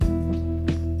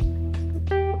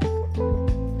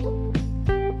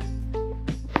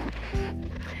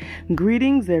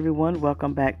Greetings, everyone.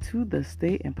 Welcome back to the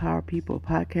Stay Empowered People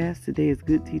podcast. Today is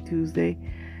Good Tea Tuesday.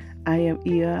 I am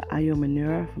Ia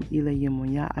Ayomanura from Ile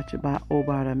Yemunya Achaba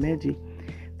Obara Meji.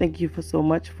 Thank you so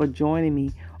much for joining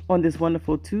me on this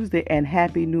wonderful Tuesday and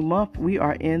happy new month. We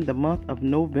are in the month of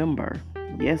November.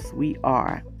 Yes, we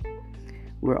are.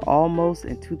 We're almost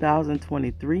in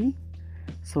 2023.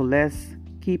 So let's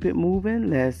keep it moving.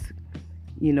 Let's,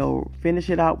 finish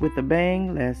it out with a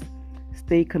bang. Let's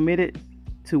stay committed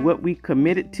to what we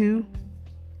committed to.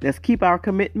 Let's keep our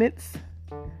commitments,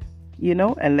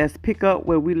 and let's pick up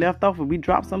where we left off. When we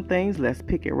dropped some things, let's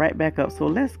pick it right back up. So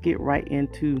let's get right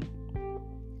into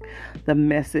the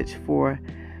message for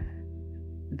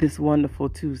this wonderful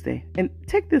Tuesday. And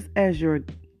take this as your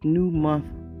new month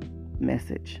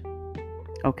message.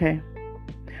 Okay?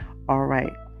 All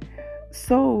right.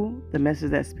 So the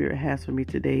message that Spirit has for me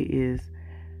today is,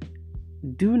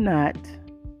 do not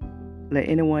let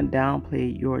anyone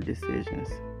downplay your decisions.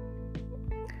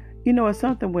 It's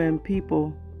something when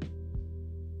people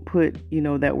put,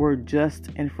 that word just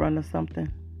in front of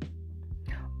something.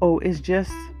 Oh, it's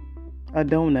just a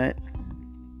donut.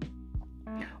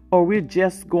 Or we're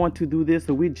just going to do this,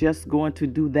 or we're just going to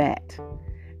do that.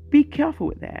 Be careful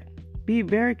with that. Be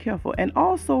very careful. And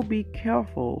also be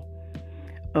careful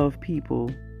of people,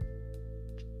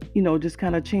 just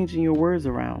kind of changing your words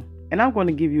around. And I'm going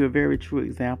to give you a very true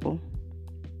example.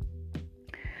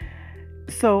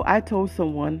 So I told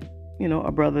someone,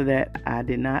 a brother, that I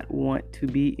did not want to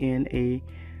be in a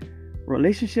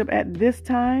relationship at this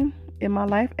time in my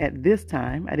life. At this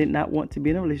time, I did not want to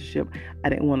be in a relationship. I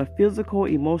didn't want a physical,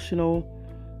 emotional,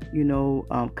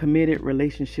 committed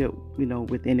relationship,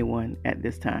 with anyone at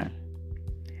this time.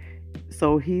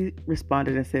 So he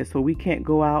responded and said, so we can't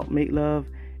go out, make love,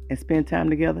 and spend time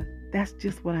together? That's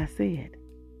just what I said,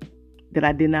 that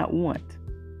I did not want.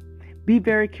 Be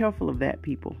very careful of that,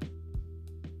 people.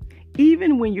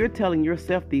 Even when you're telling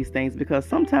yourself these things, because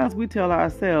sometimes we tell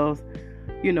ourselves,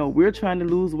 we're trying to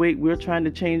lose weight, we're trying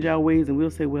to change our ways, and we'll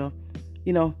say, well,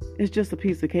 it's just a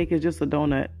piece of cake, it's just a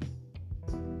donut.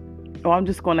 Or I'm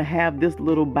just going to have this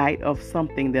little bite of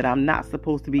something that I'm not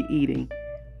supposed to be eating.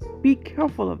 Be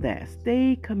careful of that.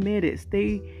 Stay committed.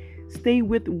 Stay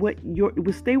with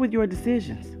stay with your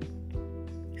decisions.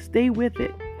 Stay with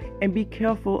it, and be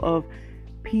careful of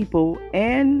people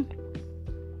and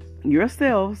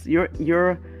yourselves,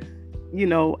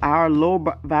 our low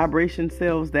vibration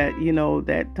selves that,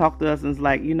 that talk to us and is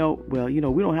like, we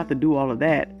don't have to do all of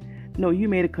that. No, you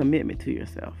made a commitment to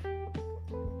yourself.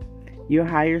 Your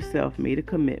higher self made a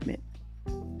commitment,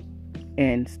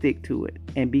 and stick to it.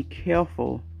 And be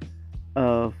careful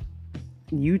of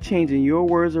you changing your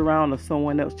words around or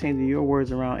someone else changing your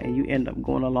words around, and you end up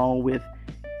going along with,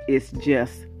 it's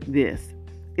just this.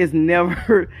 It's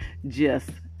never just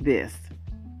this.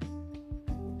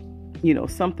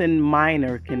 Something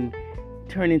minor can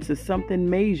turn into something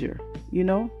major,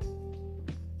 you're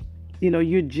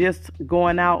just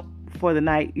going out for the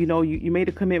night. You made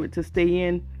a commitment to stay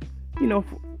in,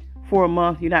 for a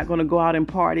month. You're not going to go out and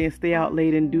party and stay out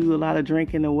late and do a lot of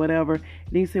drinking or whatever. And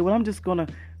then you say, well, I'm just going to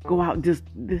go out just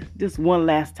one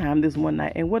last time, this one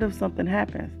night. And what if something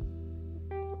happens?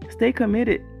 Stay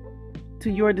committed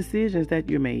to your decisions that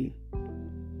you made.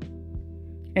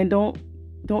 And don't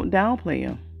downplay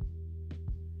them.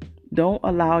 Don't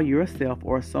allow yourself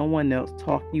or someone else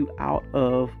talk you out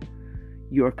of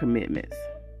your commitments.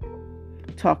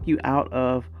 Talk you out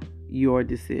of your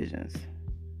decisions.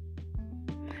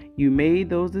 You made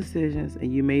those decisions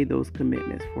and you made those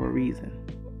commitments for a reason.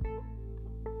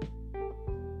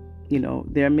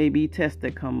 There may be tests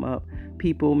that come up.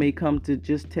 People may come to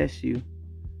just test you.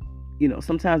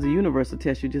 Sometimes the universe will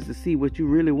test you just to see what you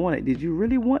really wanted. Did you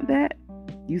really want that?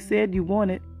 You said you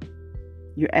want it.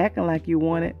 You're acting like you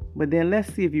want it, but then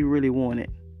let's see if you really want it.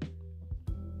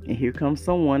 And here comes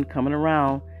someone coming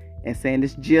around and saying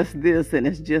it's just this and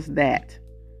it's just that.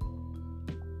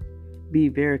 Be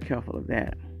very careful of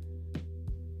that.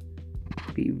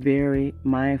 Be very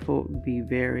mindful. Be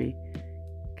very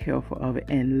careful of it.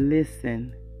 And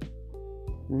listen.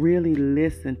 Really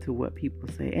listen to what people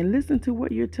say. And listen to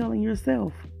what you're telling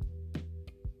yourself.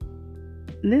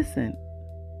 Listen.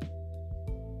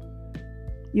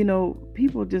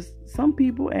 Some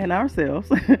people and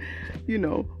ourselves,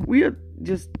 we'll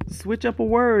just switch up a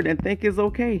word and think it's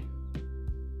okay.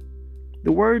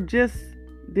 The word just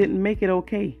didn't make it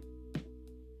okay.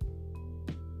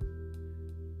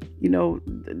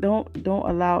 Don't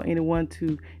allow anyone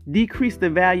to decrease the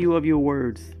value of your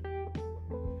words.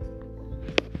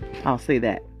 I'll say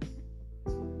that.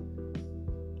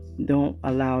 Don't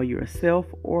allow yourself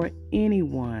or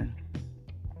anyone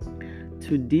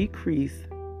to decrease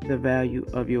the value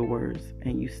of your words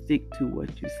and you stick to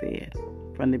what you said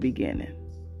from the beginning.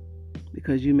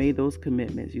 Because you made those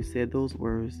commitments, you said those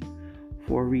words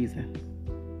for a reason.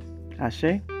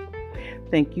 Ashe.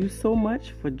 Thank you so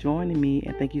much for joining me,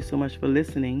 and thank you so much for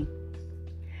listening.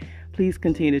 Please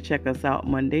continue to check us out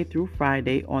Monday through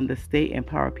Friday on the Stay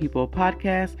Empower People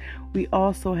podcast. We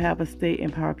also have a Stay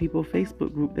Empower People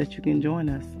Facebook group that you can join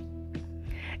us.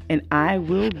 And I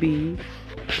will be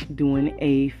doing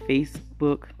a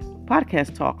Facebook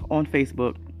podcast talk on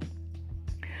Facebook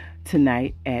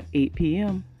tonight at 8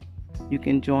 p.m. You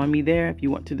can join me there if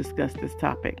you want to discuss this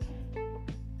topic.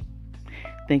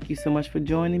 Thank you so much for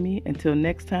joining me. Until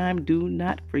next time, do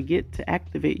not forget to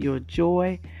activate your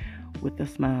joy with a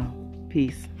smile.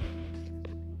 Peace.